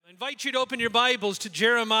invite you to open your Bibles to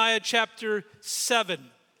Jeremiah chapter 7.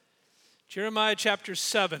 Jeremiah chapter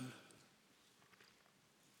 7.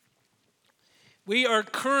 We are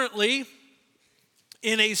currently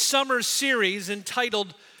in a summer series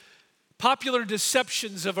entitled Popular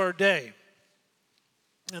Deceptions of Our Day.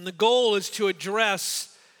 And the goal is to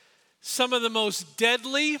address some of the most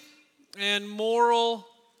deadly and moral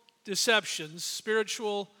deceptions,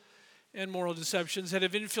 spiritual and moral deceptions that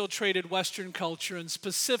have infiltrated Western culture and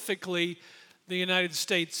specifically the United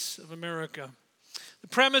States of America. The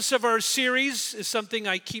premise of our series is something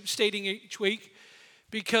I keep stating each week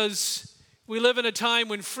because we live in a time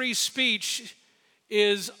when free speech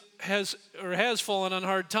has fallen on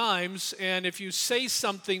hard times, and if you say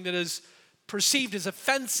something that is perceived as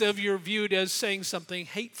offensive, you're viewed as saying something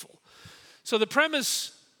hateful. So the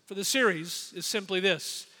premise for the series is simply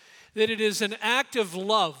this, that it is an act of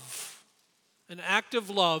love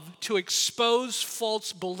to expose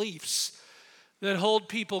false beliefs that hold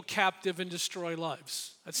people captive and destroy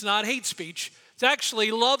lives. That's not hate speech. It's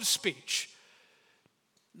actually love speech.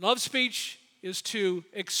 Love speech is to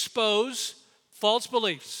expose false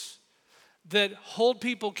beliefs that hold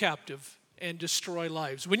people captive and destroy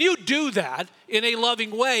lives. When you do that in a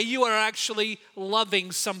loving way, you are actually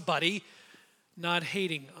loving somebody, not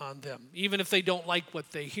hating on them, even if they don't like what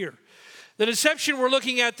they hear. The deception we're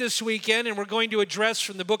looking at this weekend, and we're going to address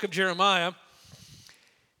from the book of Jeremiah,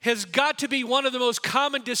 has got to be one of the most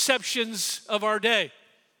common deceptions of our day.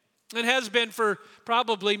 It has been for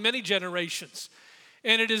probably many generations.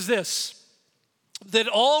 And it is this, that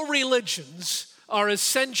all religions are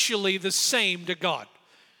essentially the same to God.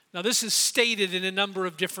 Now, this is stated in a number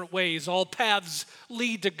of different ways. All paths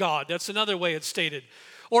lead to God. That's another way it's stated.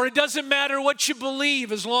 Or it doesn't matter what you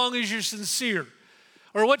believe as long as you're sincere.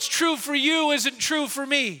 Or what's true for you isn't true for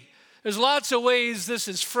me. There's lots of ways this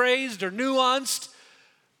is phrased or nuanced,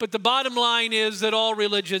 but the bottom line is that all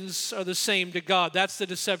religions are the same to God. That's the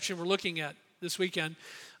deception we're looking at this weekend.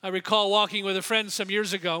 I recall walking with a friend some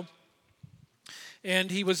years ago,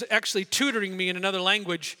 and he was actually tutoring me in another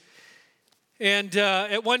language. And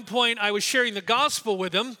at one point, I was sharing the gospel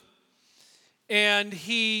with him, and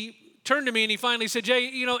he turned to me and he finally said, Jay,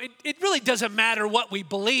 it really doesn't matter what we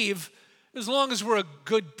believe as long as we're a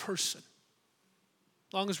good person.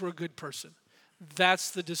 As long as we're a good person.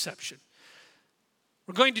 That's the deception.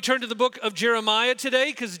 We're going to turn to the book of Jeremiah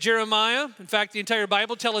today because Jeremiah, in fact, the entire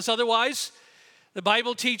Bible tells us otherwise. The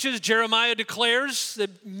Bible teaches, Jeremiah declares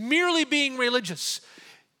that merely being religious,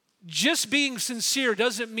 just being sincere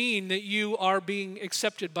doesn't mean that you are being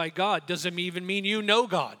accepted by God. Doesn't even mean you know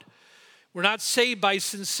God. We're not saved by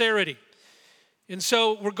sincerity. And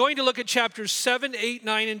so we're going to look at chapters 7, 8,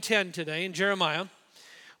 9, and 10 today in Jeremiah,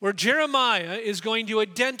 where Jeremiah is going to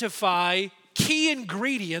identify key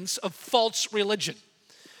ingredients of false religion.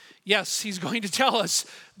 Yes, he's going to tell us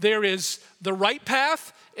there is the right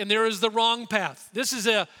path and there is the wrong path. This is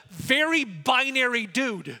a very binary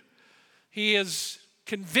dude. He is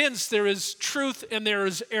convinced there is truth and there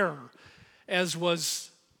is error, as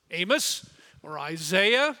was Amos or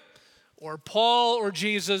Isaiah or Paul or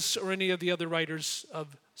Jesus or any of the other writers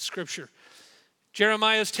of Scripture.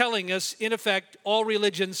 Jeremiah is telling us, in effect, all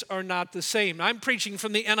religions are not the same. I'm preaching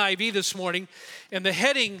from the NIV this morning, and the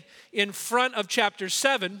heading in front of chapter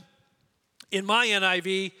 7 in my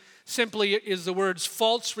NIV simply is the words,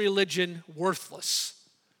 false religion worthless.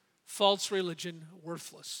 False religion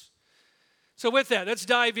worthless. So with that, let's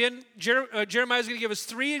dive in. Jeremiah is going to give us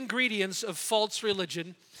 3 ingredients of false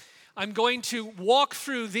religion. I'm going to walk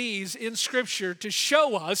through these in Scripture to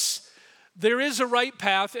show us there is a right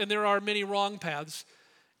path and there are many wrong paths,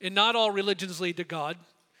 and not all religions lead to God.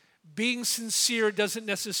 Being sincere doesn't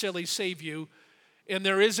necessarily save you, and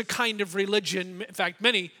there is a kind of religion, in fact,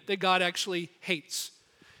 many, that God actually hates.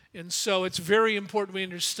 And so it's very important we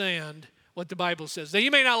understand what the Bible says. Now,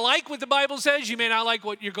 you may not like what the Bible says. You may not like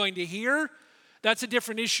what you're going to hear. That's a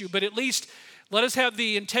different issue, but at least let us have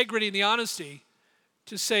the integrity and the honesty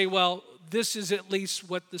to say, well, this is at least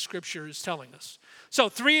what the Scripture is telling us. So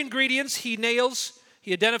 3 ingredients he nails.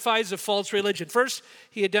 He identifies a false religion. First,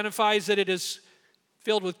 he identifies that it is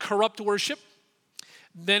filled with corrupt worship.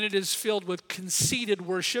 Then it is filled with conceited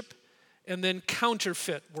worship. And then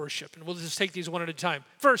counterfeit worship. And we'll just take these one at a time.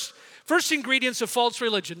 First ingredients of false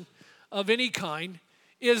religion of any kind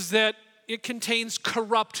is that it contains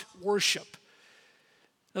corrupt worship.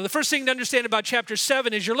 Now, the first thing to understand about chapter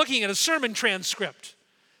 7 is you're looking at a sermon transcript.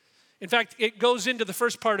 In fact, it goes into the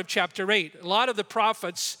first part of chapter 8. A lot of the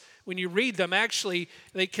prophets, when you read them, actually,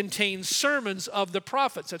 they contain sermons of the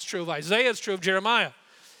prophets. That's true of Isaiah, it's true of Jeremiah.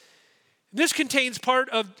 This contains part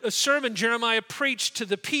of a sermon Jeremiah preached to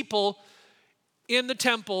the people in the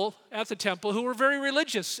temple, at the temple, who were very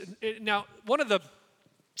religious. Now, one of the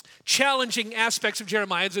challenging aspects of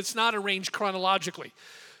Jeremiah is it's not arranged chronologically.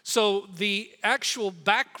 So the actual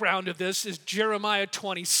background of this is Jeremiah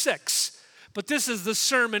 26. But this is the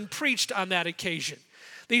sermon preached on that occasion.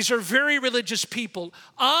 These are very religious people.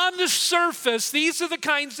 On the surface, these are the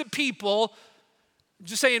kinds of people, I'm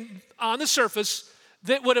just saying on the surface,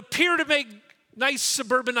 that would appear to make nice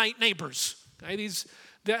suburbanite neighbors. Okay?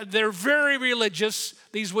 They're very religious.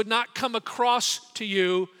 These would not come across to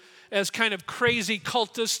you as kind of crazy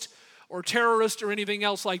cultist or terrorist or anything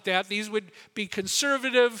else like that. These would be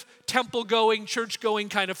conservative, temple-going, church-going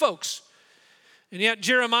kind of folks. And yet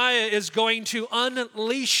Jeremiah is going to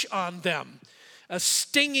unleash on them a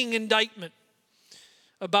stinging indictment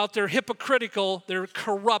about their hypocritical, their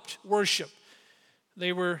corrupt worship.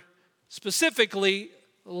 They were specifically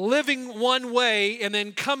living one way and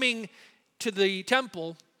then coming to the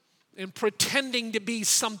temple and pretending to be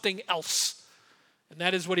something else. And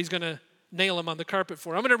that is what he's going to nail them on the carpet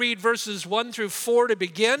for. I'm going to read verses 1 through 4 to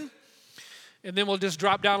begin, and then we'll just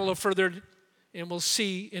drop down a little further, and we'll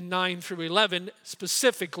see in 9 through 11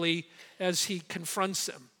 specifically as he confronts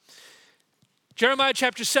them. Jeremiah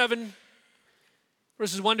chapter 7,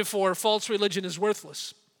 verses 1 to 4, false religion is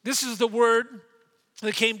worthless. This is the word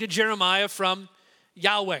that came to Jeremiah from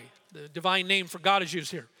Yahweh. The divine name for God is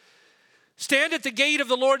used here. Stand at the gate of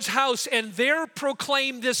the Lord's house and there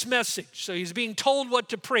proclaim this message. So he's being told what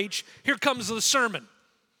to preach. Here comes the sermon.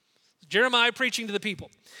 Jeremiah preaching to the people.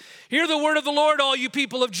 Hear the word of the Lord, all you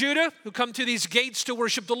people of Judah who come to these gates to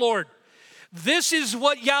worship the Lord. This is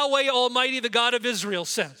what Yahweh Almighty, the God of Israel,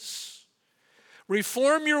 says.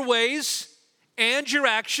 Reform your ways and your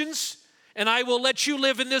actions, and I will let you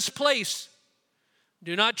live in this place.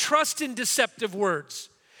 Do not trust in deceptive words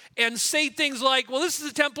and say things like, well, this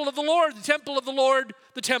is the temple of the Lord, the temple of the Lord,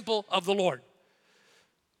 the temple of the Lord.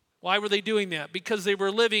 Why were they doing that? Because they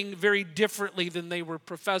were living very differently than they were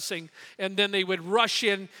professing, and then they would rush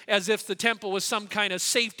in as if the temple was some kind of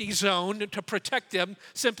safety zone to protect them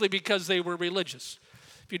simply because they were religious.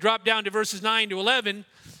 If you drop down to verses 9 to 11,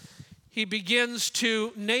 he begins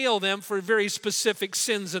to nail them for very specific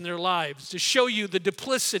sins in their lives, to show you the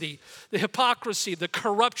duplicity, the hypocrisy, the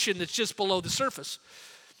corruption that's just below the surface.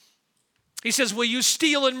 He says, will you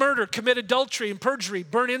steal and murder, commit adultery and perjury,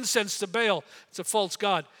 burn incense to Baal, it's a false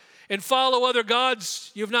god, and follow other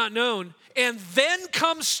gods you've not known, and then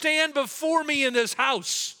come stand before me in this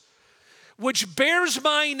house, which bears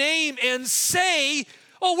my name, and say,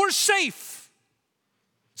 oh, we're safe.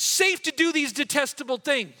 Safe to do these detestable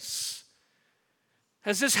things.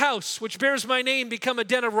 Has this house, which bears my name, become a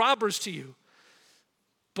den of robbers to you?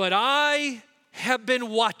 But I have been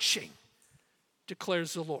watching,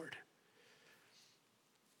 declares the Lord.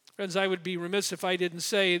 Friends, I would be remiss if I didn't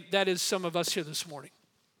say that is some of us here this morning.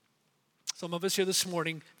 Some of us here this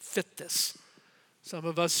morning fit this. Some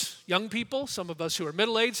of us young people, some of us who are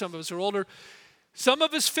middle-aged, some of us who are older, some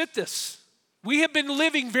of us fit this. We have been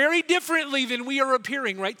living very differently than we are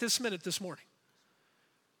appearing right this minute, this morning.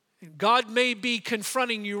 And God may be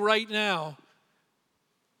confronting you right now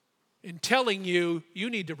and telling you,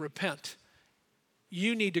 you need to repent.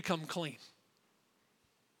 You need to come clean.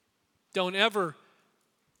 Don't ever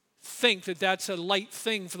think that that's a light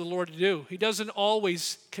thing for the Lord to do. He doesn't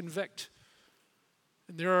always convict.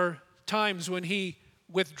 And there are times when he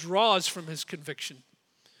withdraws from his conviction.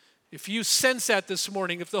 If you sense that this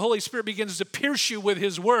morning, if the Holy Spirit begins to pierce you with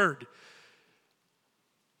his word,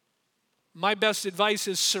 my best advice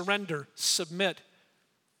is surrender, submit,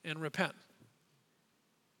 and repent.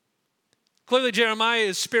 Clearly, Jeremiah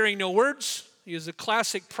is sparing no words. He is a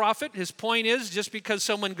classic prophet. His point is, just because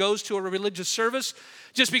someone goes to a religious service,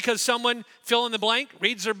 just because someone, fill in the blank,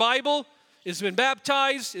 reads their Bible, has been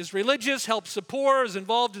baptized, is religious, helps the poor, is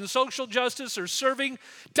involved in social justice or serving,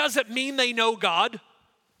 doesn't mean they know God.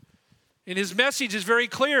 And his message is very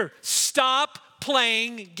clear. Stop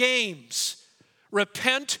playing games.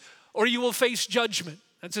 Repent or you will face judgment.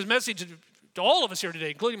 That's his message to all of us here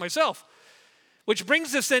today, including myself. Which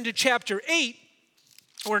brings us then to chapter 8,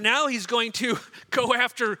 where now he's going to go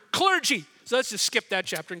after clergy. So let's just skip that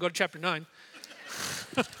chapter and go to chapter 9.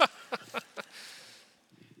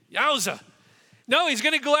 Yowza. No, he's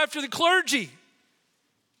going to go after the clergy.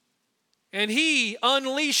 And he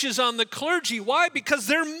unleashes on the clergy. Why? Because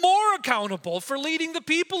they're more accountable for leading the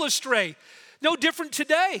people astray. No different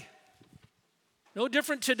today. No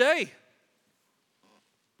different today.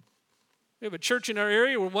 We have a church in our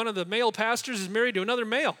area where one of the male pastors is married to another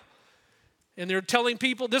male. And they're telling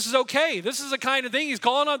people this is okay. This is the kind of thing he's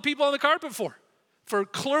calling on people on the carpet for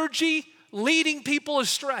clergy leading people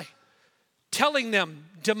astray. telling them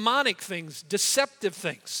demonic things, deceptive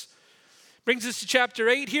things. Brings us to chapter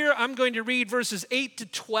 8 here. I'm going to read verses 8 to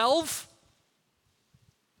 12.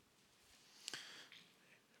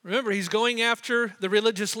 Remember, he's going after the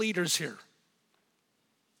religious leaders here.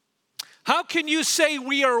 How can you say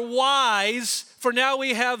we are wise, for now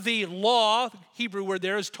we have the law, the Hebrew word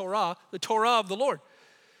there is Torah, the Torah of the Lord,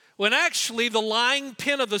 when actually the lying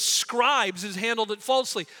pen of the scribes has handled it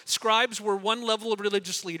falsely. Scribes were one level of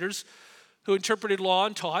religious leaders who interpreted law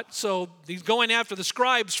and taught. So he's going after the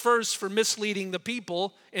scribes first for misleading the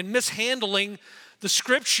people and mishandling the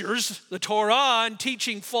scriptures, the Torah, and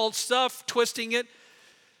teaching false stuff, twisting it.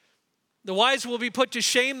 The wise will be put to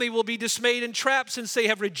shame. They will be dismayed and trapped since they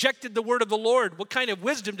have rejected the word of the Lord. What kind of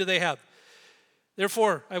wisdom do they have?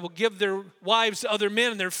 Therefore, I will give their wives to other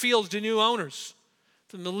men and their fields to new owners.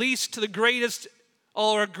 From the least to the greatest,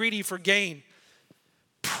 all are greedy for gain.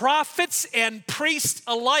 Prophets and priests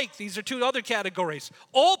alike, these are two other categories,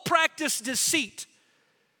 all practice deceit.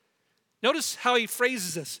 Notice how he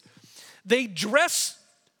phrases this. They dress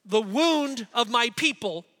the wound of my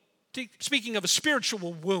people, speaking of a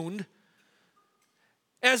spiritual wound,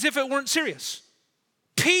 as if it weren't serious.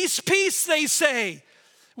 Peace, peace, they say,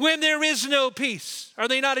 when there is no peace. Are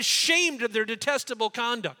they not ashamed of their detestable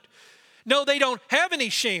conduct? No, they don't have any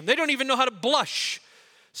shame. They don't even know how to blush.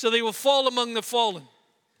 So they will fall among the fallen.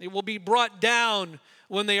 They will be brought down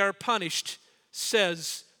when they are punished,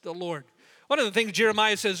 says the Lord. One of the things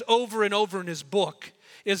Jeremiah says over and over in his book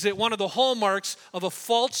is that one of the hallmarks of a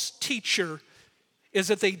false teacher is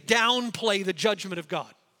that they downplay the judgment of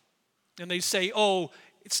God. And they say, oh,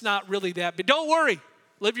 it's not really that big. Don't worry.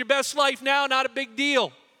 Live your best life now, not a big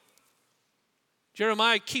deal.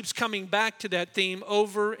 Jeremiah keeps coming back to that theme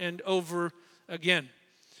over and over again.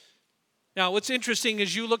 Now, what's interesting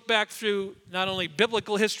is you look back through not only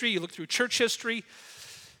biblical history, you look through church history,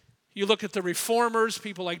 you look at the reformers,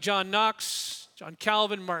 people like John Knox, John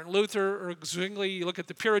Calvin, Martin Luther, or Zwingli. You look at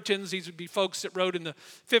the Puritans. These would be folks that wrote in the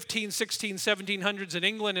 15, 16, 1700s in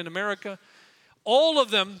England and America. All of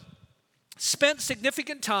them spent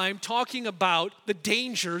significant time talking about the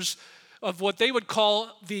dangers of what they would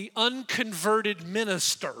call the unconverted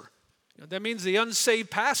minister. That means the unsaved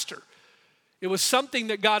pastor. It was something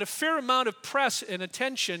that got a fair amount of press and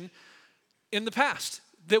attention in the past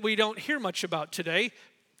that we don't hear much about today.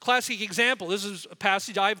 Classic example, this is a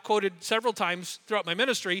passage I've quoted several times throughout my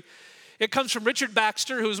ministry. It comes from Richard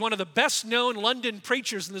Baxter, who was one of the best-known London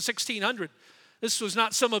preachers in the 1600s. This was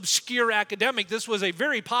not some obscure academic. This was a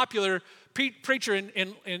very popular preacher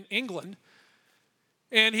in England.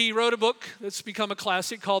 And he wrote a book that's become a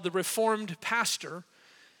classic called The Reformed Pastor.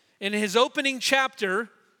 In his opening chapter,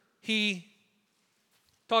 he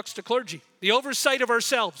talks to clergy, the oversight of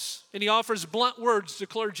ourselves, and he offers blunt words to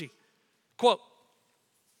clergy. Quote,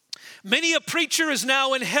 many a preacher is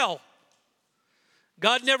now in hell.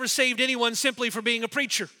 God never saved anyone simply for being a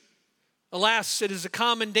preacher. Alas, it is a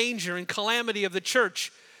common danger and calamity of the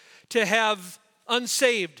church to have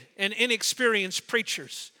unsaved and inexperienced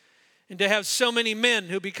preachers, and to have so many men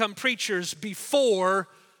who become preachers before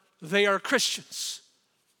they are Christians.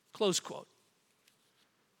 Close quote.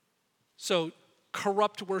 So,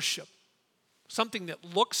 corrupt worship, something that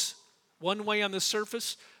looks one way on the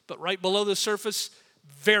surface, but right below the surface,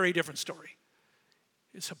 very different story.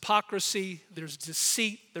 It's hypocrisy, there's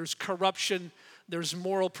deceit, there's corruption, there's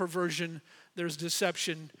moral perversion, there's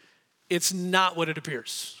deception. It's not what it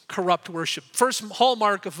appears. Corrupt worship. First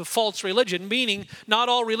hallmark of a false religion, meaning not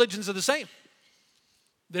all religions are the same.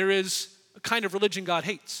 There is a kind of religion God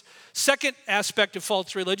hates. Second aspect of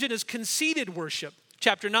false religion is conceited worship.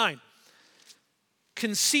 Chapter 9.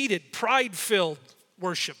 Conceited, pride-filled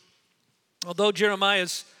worship. Although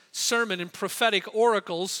Jeremiah's sermon and prophetic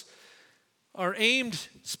oracles are aimed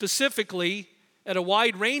specifically at a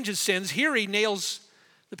wide range of sins, here he nails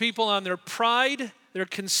the people on their pride, their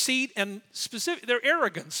conceit, and their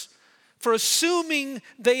arrogance for assuming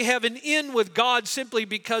they have an in with God simply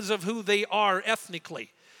because of who they are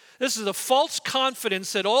ethnically. This is a false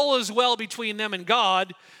confidence that all is well between them and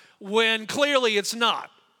God when clearly it's not.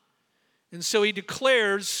 And so he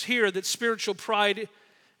declares here that spiritual pride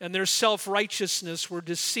and their self-righteousness were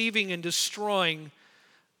deceiving and destroying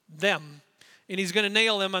them. And he's going to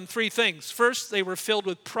nail them on three things. First, they were filled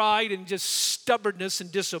with pride and just stubbornness and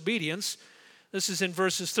disobedience. This is in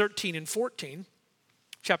verses 13 and 14,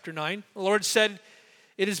 chapter 9. The Lord said,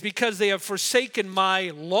 it is because they have forsaken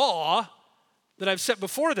my law that I've set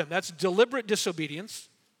before them. That's deliberate disobedience.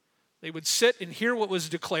 They would sit and hear what was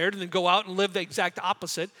declared and then go out and live the exact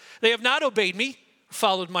opposite. They have not obeyed me,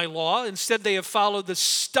 followed my law. Instead, they have followed the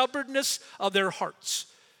stubbornness of their hearts.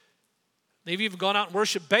 They've even gone out and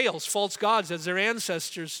worshiped Baals, false gods, as their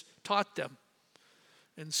ancestors taught them.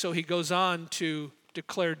 And so he goes on to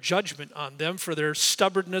declare judgment on them for their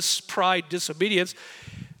stubbornness, pride, disobedience.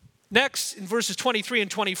 Next, in verses 23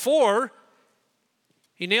 and 24,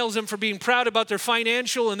 he nails them for being proud about their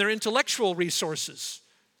financial and their intellectual resources.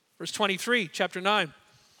 Verse 23, chapter 9.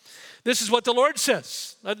 This is what the Lord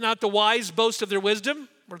says. Let not the wise boast of their wisdom,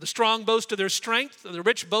 or the strong boast of their strength, or the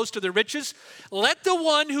rich boast of their riches. Let the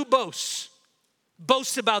one who boast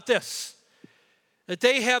about this, that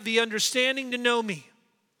they have the understanding to know me,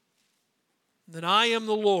 that I am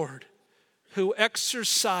the Lord who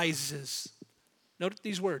exercises. Note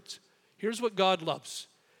these words. Here's what God loves: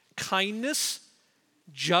 kindness,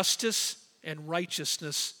 justice, and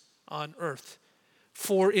righteousness on earth.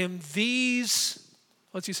 For in these,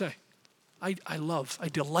 what's he say? I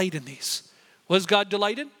delight in these. What does God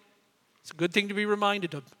delight in? It's a good thing to be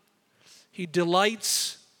reminded of. He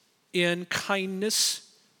delights in kindness,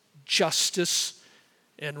 justice,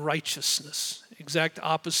 and righteousness. Exact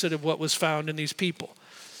opposite of what was found in these people.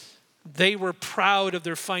 They were proud of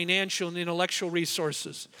their financial and intellectual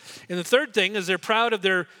resources. And the third thing is they're proud of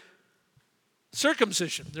their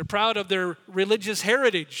circumcision. They're proud of their religious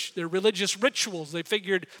heritage, their religious rituals. They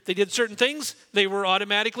figured if they did certain things, they were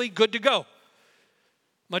automatically good to go.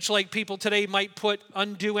 Much like people today might put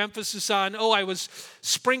undue emphasis on, I was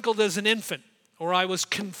sprinkled as an infant, or I was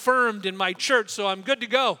confirmed in my church, so I'm good to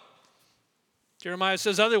go. Jeremiah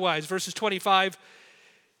says otherwise, verses 25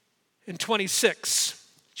 and 26,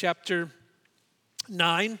 chapter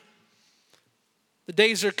 9. The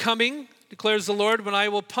days are coming, declares the Lord, when I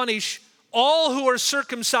will punish all who are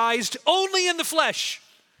circumcised only in the flesh.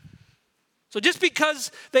 So just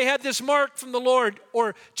because they had this mark from the Lord,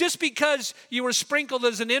 or just because you were sprinkled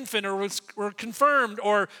as an infant, or were confirmed,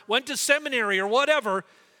 or went to seminary, or whatever,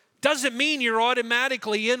 doesn't mean you're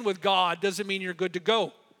automatically in with God, doesn't mean you're good to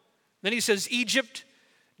go. Then he says Egypt,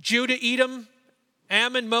 Judah, Edom,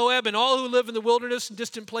 Ammon, Moab, and all who live in the wilderness and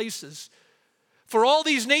distant places. For all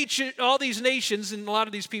these nations, and a lot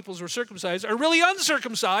of these peoples were circumcised, are really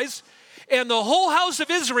uncircumcised. And the whole house of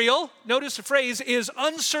Israel, notice the phrase, is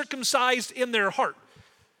uncircumcised in their heart.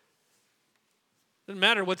 Doesn't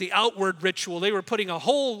matter what the outward ritual. They were putting a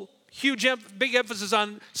whole big emphasis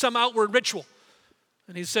on some outward ritual.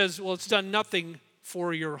 And he says, well, it's done nothing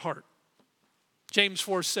for your heart. James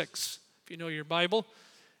 4:6, if you know your Bible.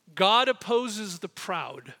 God opposes the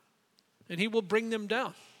proud, and he will bring them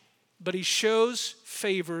down. But he shows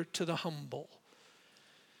favor to the humble.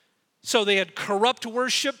 So they had corrupt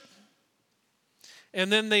worship. And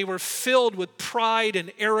then they were filled with pride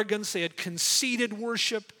and arrogance. They had conceited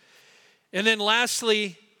worship. And then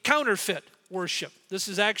lastly, counterfeit worship. This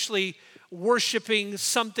is actually worshiping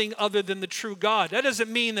something other than the true God. That doesn't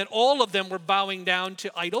mean that all of them were bowing down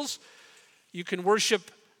to idols. You can worship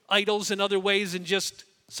idols in other ways than just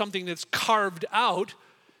something that's carved out.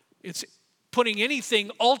 It's putting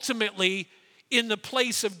anything ultimately in the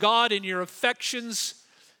place of God in your affections,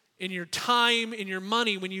 in your time, in your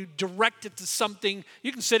money. When you direct it to something,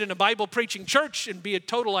 you can sit in a Bible preaching church and be a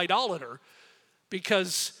total idolater,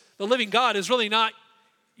 because the living God is really not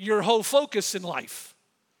your whole focus in life.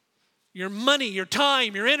 Your money, your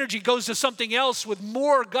time, your energy goes to something else with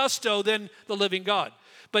more gusto than the living God.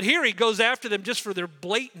 But here he goes after them just for their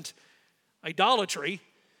blatant idolatry.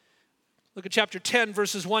 Look at chapter 10,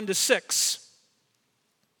 verses 1 to 6.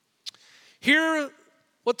 Hear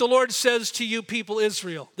what the Lord says to you, people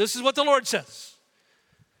Israel. This is what the Lord says.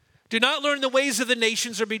 Do not learn the ways of the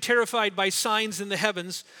nations or be terrified by signs in the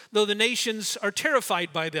heavens, though the nations are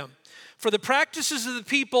terrified by them. For the practices of the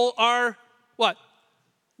people are what?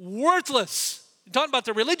 Worthless. I'm talking about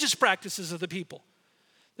the religious practices of the people.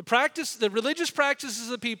 The religious practices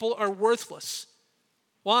of the people are worthless.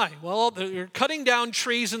 Why? Well, they're cutting down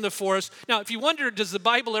trees in the forest. Now, if you wonder, does the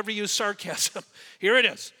Bible ever use sarcasm? Here it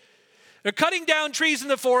is. They're cutting down trees in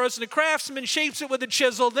the forest, and the craftsman shapes it with a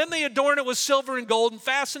chisel. Then they adorn it with silver and gold and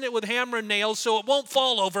fasten it with hammer and nails so it won't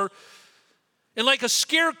fall over. And like a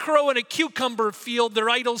scarecrow in a cucumber field, their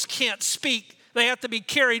idols can't speak. They have to be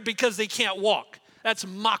carried because they can't walk. That's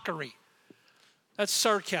mockery. That's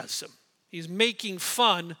sarcasm. He's making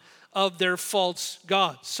fun of their false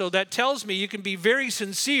gods. So that tells me you can be very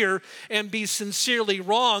sincere and be sincerely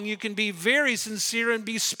wrong. You can be very sincere and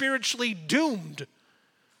be spiritually doomed.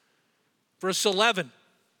 Verse 11,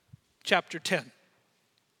 chapter 10.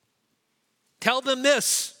 Tell them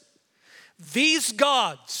this: these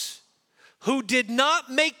gods who did not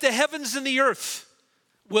make the heavens and the earth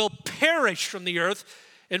will perish from the earth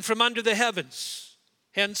and from under the heavens.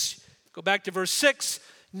 Hence, go back to verse 6.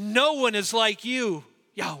 No one is like you,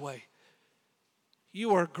 Yahweh.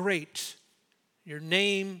 You are great Your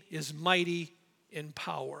name is mighty in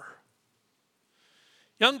power.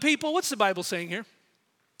 Young people, what's the Bible saying here?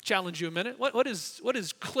 Challenge you a minute. What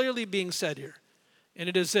is clearly being said here? And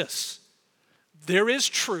it is this. There is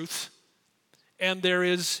truth and there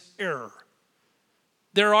is error.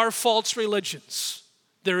 There are false religions.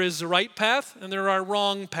 There is the right path and there are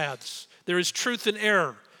wrong paths. There is truth and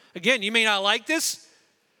error. Again, you may not like this,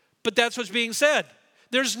 but that's what's being said.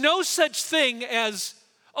 There's no such thing as,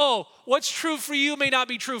 oh, what's true for you may not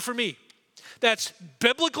be true for me. That's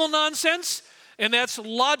biblical nonsense and that's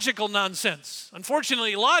logical nonsense.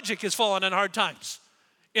 Unfortunately, logic has fallen on hard times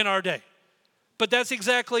in our day. But that's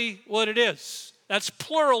exactly what it is. That's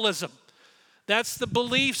pluralism. That's the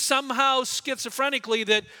belief somehow schizophrenically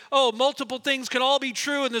that, oh, multiple things can all be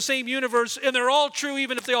true in the same universe, and they're all true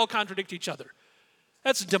even if they all contradict each other.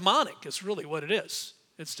 That's demonic, is really what it is.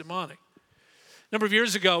 It's demonic. A number of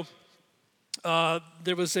years ago,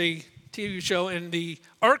 there was a TV show, and the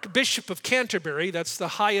Archbishop of Canterbury, that's the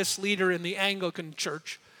highest leader in the Anglican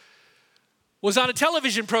Church, was on a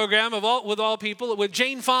television program with all people with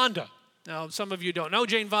Jane Fonda. Now, some of you don't know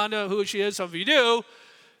Jane Fonda, who she is. Some of you do.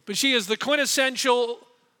 But she is the quintessential,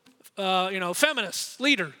 feminist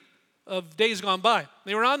leader of days gone by.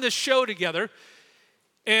 They were on this show together,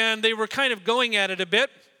 and they were kind of going at it a bit.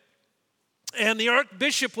 And the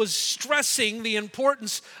Archbishop was stressing the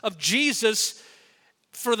importance of Jesus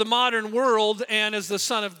for the modern world and as the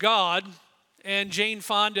Son of God. And Jane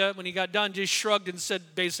Fonda, when he got done, just shrugged and said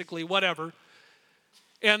basically, whatever.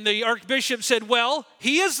 And the Archbishop said, well,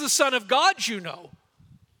 he is the Son of God, you know.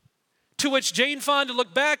 To which Jane Fonda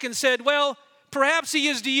looked back and said, well, perhaps he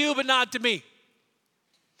is to you, but not to me.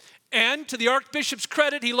 And to the Archbishop's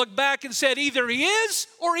credit, he looked back and said, either he is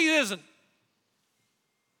or he isn't.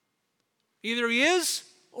 Either he is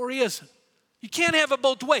or he isn't. You can't have it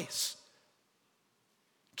both ways.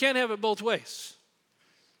 You can't have it both ways.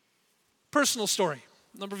 Personal story.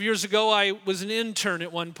 A number of years ago, I was an intern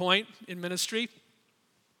at one point in ministry.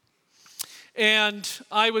 And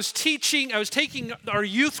I was taking our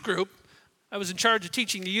youth group. I was in charge of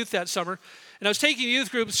teaching the youth that summer. And I was taking the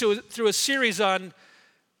youth group through a series on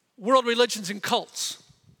world religions and cults.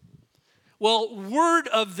 Well, word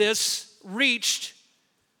of this reached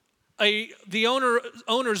the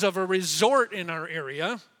owners of a resort in our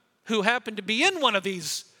area who happened to be in one of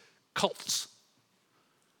these cults.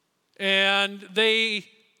 And they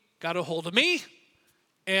got a hold of me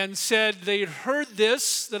and said they'd heard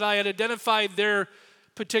this, that I had identified their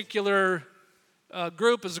particular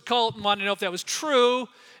group as a cult and wanted to know if that was true.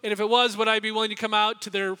 And if it was, would I be willing to come out to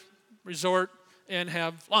their resort and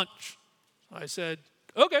have lunch? I said,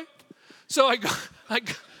 okay. So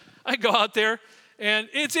I go out there, and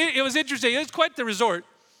it was interesting. It was quite the resort.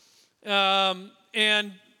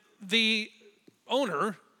 And the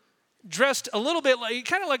owner dressed a little bit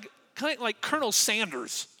kind of like Colonel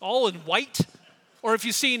Sanders, all in white. Or if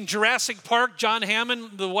you've seen Jurassic Park, John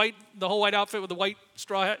Hammond, the whole white outfit with the white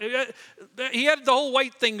straw hat. He had the whole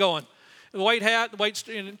white thing going. The white hat, the white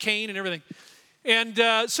cane and everything.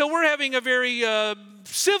 And so we're having a very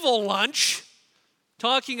civil lunch,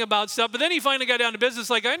 talking about stuff. But then he finally got down to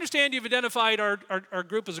business, like, I understand you've identified our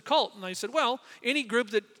group as a cult. And I said, well, any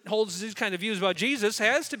group that holds these kind of views about Jesus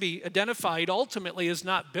has to be identified ultimately as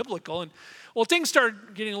not biblical. And well, things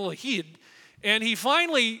started getting a little heated. And he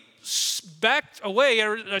finally backed away.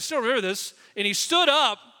 I still remember this. And he stood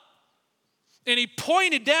up and he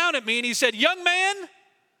pointed down at me and he said, young man,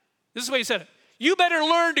 this is the way he said it, you better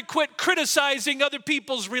learn to quit criticizing other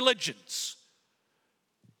people's religions.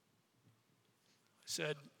 I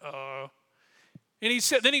said, And he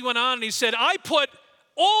said, then he went on and he said, I put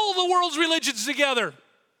all the world's religions together.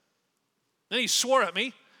 Then he swore at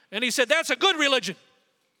me and he said, that's a good religion.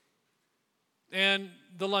 And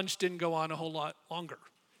the lunch didn't go on a whole lot longer.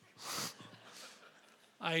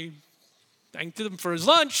 I thanked him for his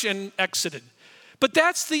lunch and exited. But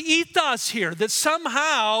that's the ethos here, that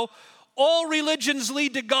somehow all religions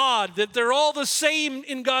lead to God, that they're all the same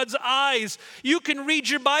in God's eyes. You can read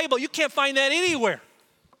your Bible. You can't find that anywhere.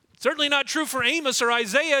 Certainly not true for Amos or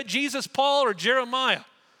Isaiah, Jesus, Paul, or Jeremiah.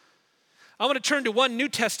 I want to turn to one New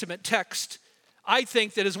Testament text, I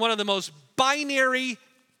think, that is one of the most binary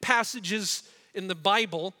passages in the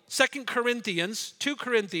Bible, 2 Corinthians,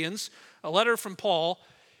 a letter from Paul,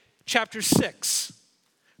 chapter 6,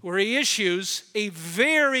 where he issues a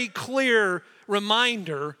very clear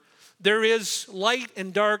reminder there is light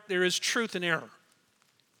and dark, there is truth and error.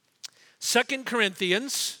 2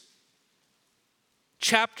 Corinthians,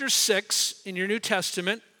 chapter 6 in your New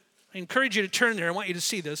Testament. I encourage you to turn there. I want you to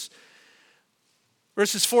see this.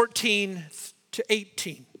 Verses 14 to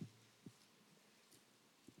 18.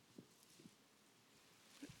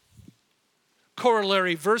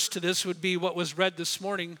 corollary verse to this would be what was read this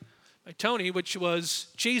morning by Tony, which was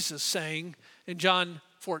Jesus saying in John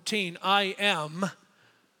 14, I am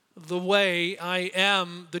the way, I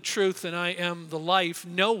am the truth, and I am the life.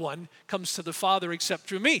 No one comes to the Father except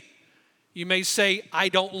through me. You may say, I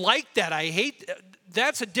don't like that, I hate that.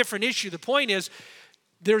 That's a different issue. The point is,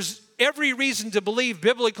 there's every reason to believe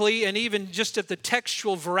biblically and even just at the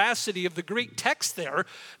textual veracity of the Greek text there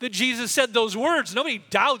that Jesus said those words. Nobody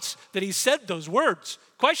doubts that he said those words.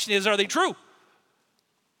 Question is, are they true?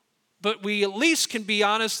 But we at least can be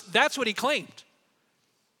honest, that's what he claimed.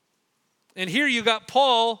 And here you got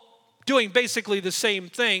Paul doing basically the same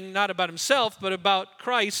thing, not about himself, but about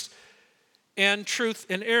Christ and truth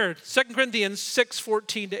and error. 2 Corinthians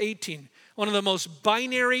 6:14-18, one of the most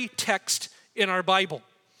binary texts in our Bible.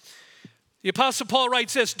 The Apostle Paul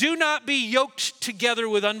writes this, do not be yoked together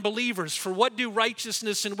with unbelievers, for what do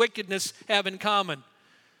righteousness and wickedness have in common?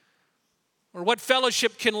 Or what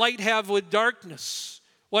fellowship can light have with darkness?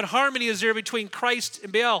 What harmony is there between Christ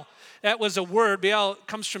and Baal? That was a word, Baal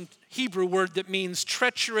comes from Hebrew word that means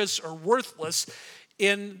treacherous or worthless.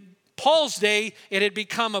 In Paul's day, it had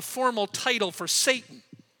become a formal title for Satan.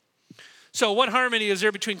 So what harmony is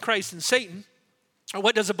there between Christ and Satan? Or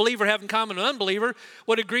what does a believer have in common with an unbeliever?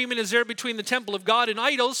 What agreement is there between the temple of God and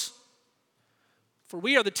idols? For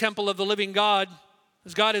we are the temple of the living God.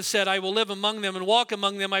 As God has said, I will live among them and walk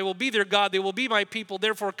among them. I will be their God. They will be my people.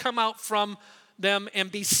 Therefore, come out from them and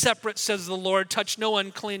be separate, says the Lord. Touch no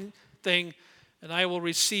unclean thing, and I will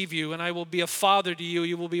receive you, and I will be a father to you.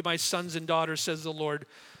 You will be my sons and daughters, says the Lord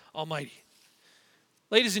Almighty.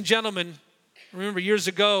 Ladies and gentlemen, remember years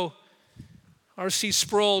ago, R.C.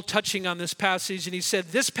 Sproul touching on this passage, and he said,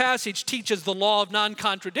 this passage teaches the law of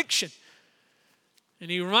non-contradiction. And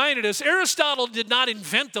he reminded us, Aristotle did not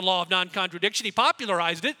invent the law of non-contradiction. He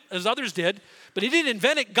popularized it, as others did, but he didn't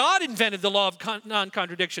invent it. God invented the law of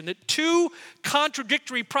non-contradiction, that two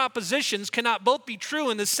contradictory propositions cannot both be true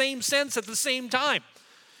in the same sense at the same time.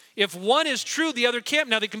 If one is true, the other can't.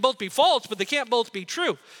 Now, they can both be false, but they can't both be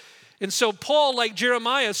true. And so Paul, like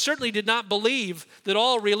Jeremiah, certainly did not believe that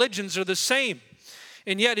all religions are the same.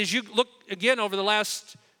 And yet, as you look again over the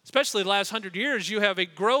last, especially the last 100 years, you have a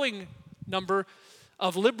growing number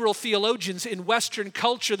of liberal theologians in Western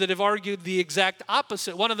culture that have argued the exact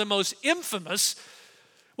opposite. One of the most infamous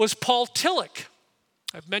was Paul Tillich.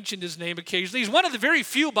 I've mentioned his name occasionally. He's one of the very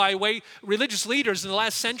few, by the way, religious leaders in the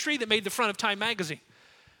last century that made the front of Time magazine.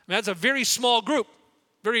 I mean, that's a very small group,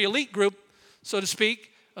 very elite group, so to speak.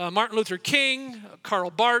 Martin Luther King, Karl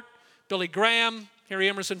Barth, Billy Graham, Harry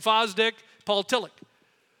Emerson Fosdick, Paul Tillich.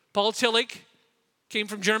 Paul Tillich came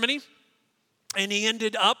from Germany, and he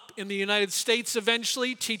ended up in the United States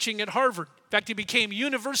eventually teaching at Harvard. In fact, he became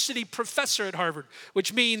university professor at Harvard,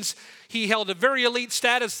 which means he held a very elite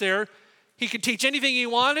status there. He could teach anything he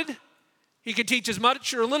wanted. He could teach as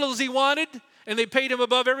much or little as he wanted, and they paid him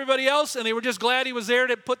above everybody else, and they were just glad he was there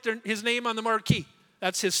to put his name on the marquee.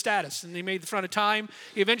 That's his status, and he made the front of Time.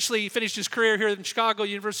 He eventually finished his career here in Chicago,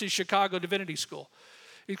 University of Chicago Divinity School.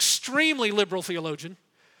 Extremely liberal theologian,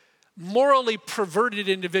 morally perverted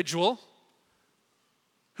individual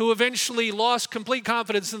who eventually lost complete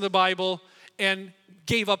confidence in the Bible and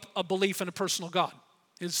gave up a belief in a personal God.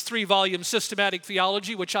 His 3-volume systematic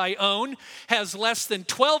theology, which I own, has less than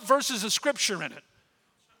 12 verses of scripture in it.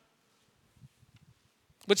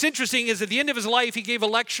 What's interesting is at the end of his life, he gave a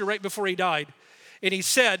lecture right before he died. And he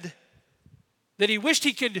said that he wished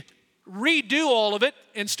he could redo all of it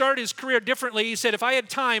and start his career differently. He said, if I had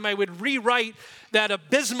time, I would rewrite that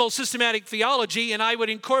abysmal systematic theology and I would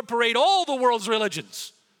incorporate all the world's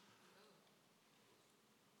religions.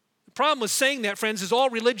 The problem with saying that, friends, is all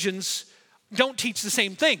religions don't teach the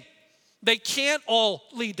same thing. They can't all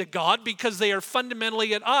lead to God because they are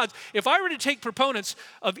fundamentally at odds. If I were to take proponents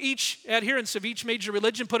of each, adherents of each major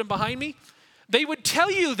religion, put them behind me, they would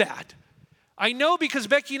tell you that. I know because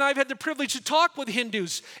Becky and I have had the privilege to talk with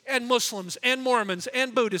Hindus and Muslims and Mormons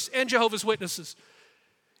and Buddhists and Jehovah's Witnesses.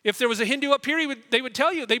 If there was a Hindu up here, they would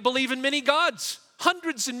tell you they believe in many gods,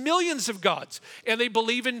 hundreds and millions of gods, and they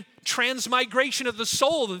believe in transmigration of the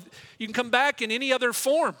soul. You can come back in any other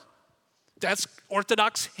form. That's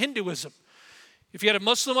Orthodox Hinduism. If you had a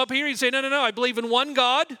Muslim up here, he'd say, no, I believe in one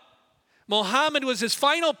God. Muhammad was his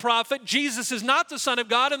final prophet. Jesus is not the Son of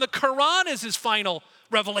God, and the Quran is his final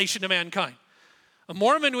revelation to mankind. A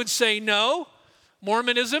Mormon would say no.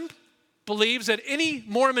 Mormonism believes that any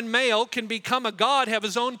Mormon male can become a god, have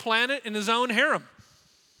his own planet and his own harem.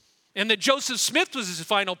 And that Joseph Smith was his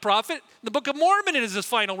final prophet. The Book of Mormon is his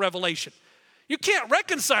final revelation. You can't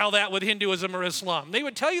reconcile that with Hinduism or Islam. They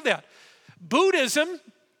would tell you that. Buddhism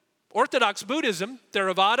Orthodox Buddhism,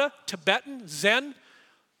 Theravada, Tibetan, Zen,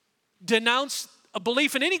 denounce a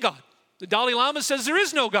belief in any God. The Dalai Lama says there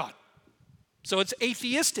is no God. So it's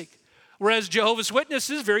atheistic. Whereas Jehovah's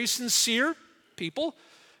Witnesses, very sincere people,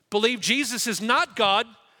 believe Jesus is not God.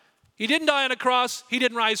 He didn't die on a cross. He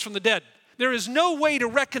didn't rise from the dead. There is no way to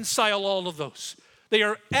reconcile all of those. They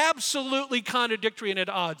are absolutely contradictory and at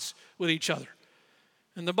odds with each other.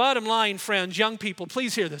 And the bottom line, friends, young people,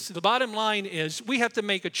 please hear this. The bottom line is we have to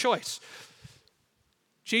make a choice.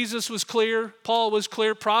 Jesus was clear. Paul was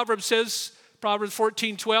clear. Proverbs says, Proverbs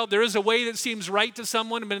 14:12, there is a way that seems right to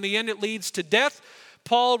someone, but in the end it leads to death.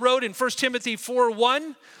 Paul wrote in 1 Timothy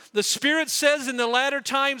 4:1, the Spirit says in the latter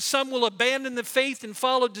times some will abandon the faith and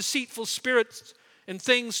follow deceitful spirits and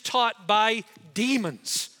things taught by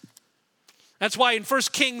demons. That's why in 1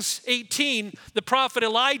 Kings 18, the prophet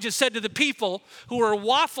Elijah said to the people who were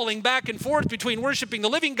waffling back and forth between worshiping the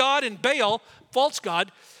living God and Baal, false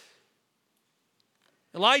god,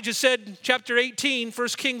 Elijah said, chapter 18, 1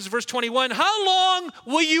 Kings, verse 21, how long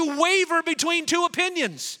will you waver between two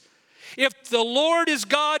opinions? If the Lord is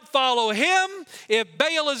God, follow him. If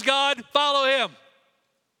Baal is God, follow him.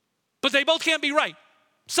 But they both can't be right.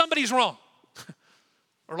 Somebody's wrong.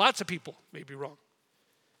 Or lots of people may be wrong.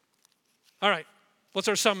 All right, what's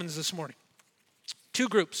our summons this morning? Two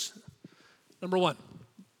groups. Number one,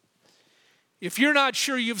 if you're not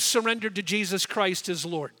sure you've surrendered to Jesus Christ as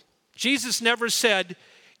Lord, Jesus never said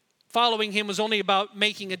following him was only about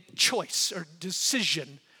making a choice or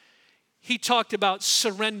decision. He talked about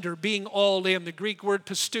surrender, being all in. The Greek word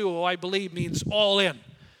pisteuo, I believe, means all in.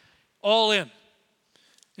 All in.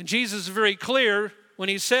 And Jesus is very clear when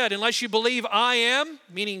he said, unless you believe I am,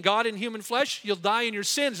 meaning God in human flesh, you'll die in your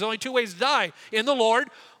sins. There's only two ways to die, in the Lord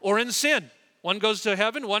or in sin. One goes to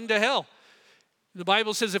heaven, one to hell. The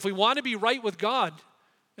Bible says if we want to be right with God,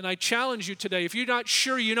 and I challenge you today, if you're not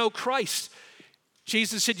sure you know Christ,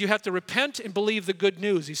 Jesus said you have to repent and believe the good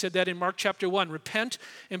news. He said that in Mark chapter 1, repent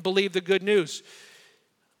and believe the good news.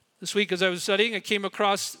 This week as I was studying, I came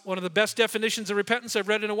across one of the best definitions of repentance I've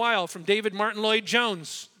read in a while from David Martin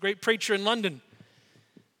Lloyd-Jones, great preacher in London.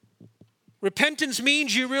 Repentance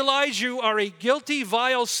means you realize you are a guilty,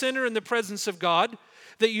 vile sinner in the presence of God,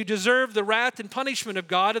 that you deserve the wrath and punishment of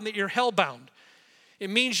God, and that you're hellbound. It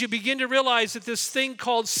means you begin to realize that this thing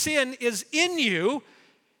called sin is in you,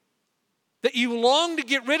 that you long to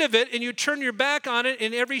get rid of it, and you turn your back on it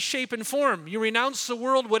in every shape and form. You renounce the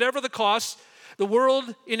world, whatever the cost, the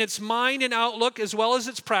world in its mind and outlook as well as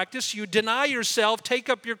its practice. You deny yourself, take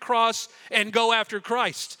up your cross, and go after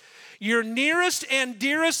Christ. Your nearest and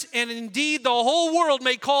dearest, and indeed the whole world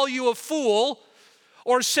may call you a fool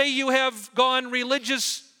or say you have gone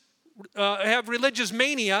religious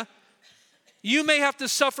mania. You may have to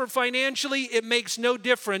suffer financially. It makes no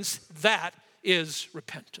difference. That is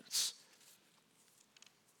repentance.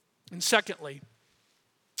 And secondly,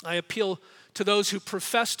 I appeal to those who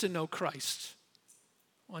profess to know Christ.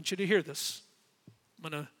 I want you to hear this. I'm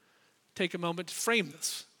going to take a moment to frame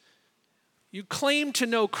this. You claim to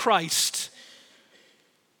know Christ,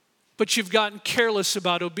 but you've gotten careless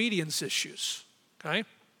about obedience issues, okay?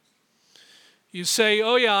 You say,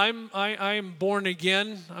 oh yeah, I am born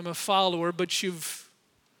again, I'm a follower, but you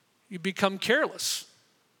become careless.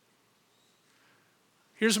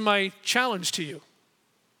 Here's my challenge to you.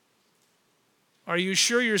 Are you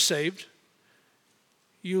sure you're saved?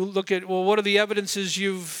 You look at, well, what are the evidences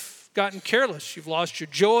you've gotten careless? You've lost your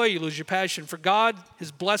joy, you lose your passion for God,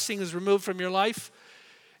 his blessing is removed from your life.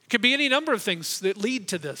 It could be any number of things that lead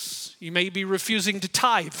to this. You may be refusing to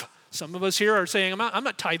tithe. Some of us here are saying, I'm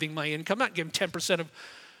not tithing my income, I'm not giving 10% of,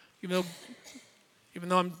 even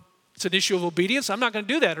though it's an issue of obedience, I'm not going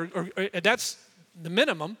to do that, or that's the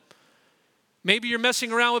minimum. Maybe you're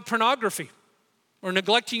messing around with pornography, or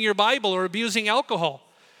neglecting your Bible, or abusing alcohol.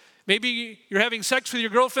 Maybe you're having sex with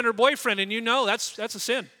your girlfriend or boyfriend, and you know that's a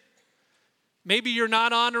sin. Maybe you're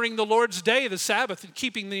not honoring the Lord's day, the Sabbath, and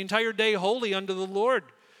keeping the entire day holy unto the Lord.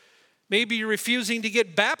 Maybe you're refusing to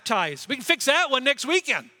get baptized. We can fix that one next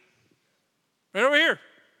weekend. Right over here.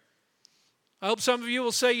 I hope some of you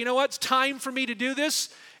will say, you know what, it's time for me to do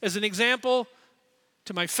this as an example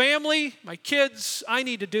to my family, my kids. I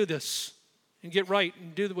need to do this and get right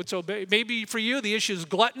and do what's obeyed. Maybe for you, the issue is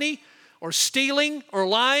gluttony or stealing or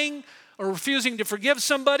lying or refusing to forgive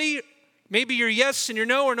somebody. Maybe your yes and your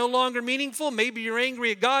no are no longer meaningful. Maybe you're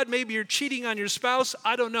angry at God. Maybe you're cheating on your spouse.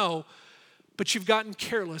 I don't know. But you've gotten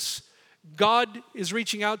careless. God is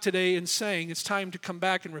reaching out today and saying it's time to come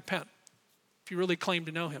back and repent if you really claim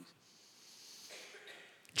to know him.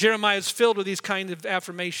 Jeremiah is filled with these kinds of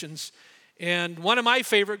affirmations And one of my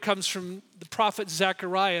favorite comes from the prophet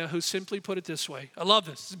Zechariah, who simply put it this way. I love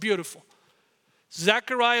this. It's beautiful.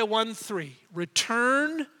 Zechariah 1:3,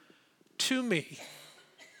 return to me,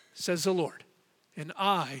 says the Lord, and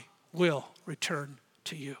I will return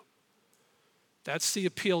to you. That's the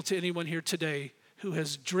appeal to anyone here today who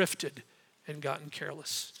has drifted and gotten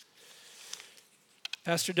careless.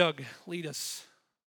 Pastor Doug, lead us.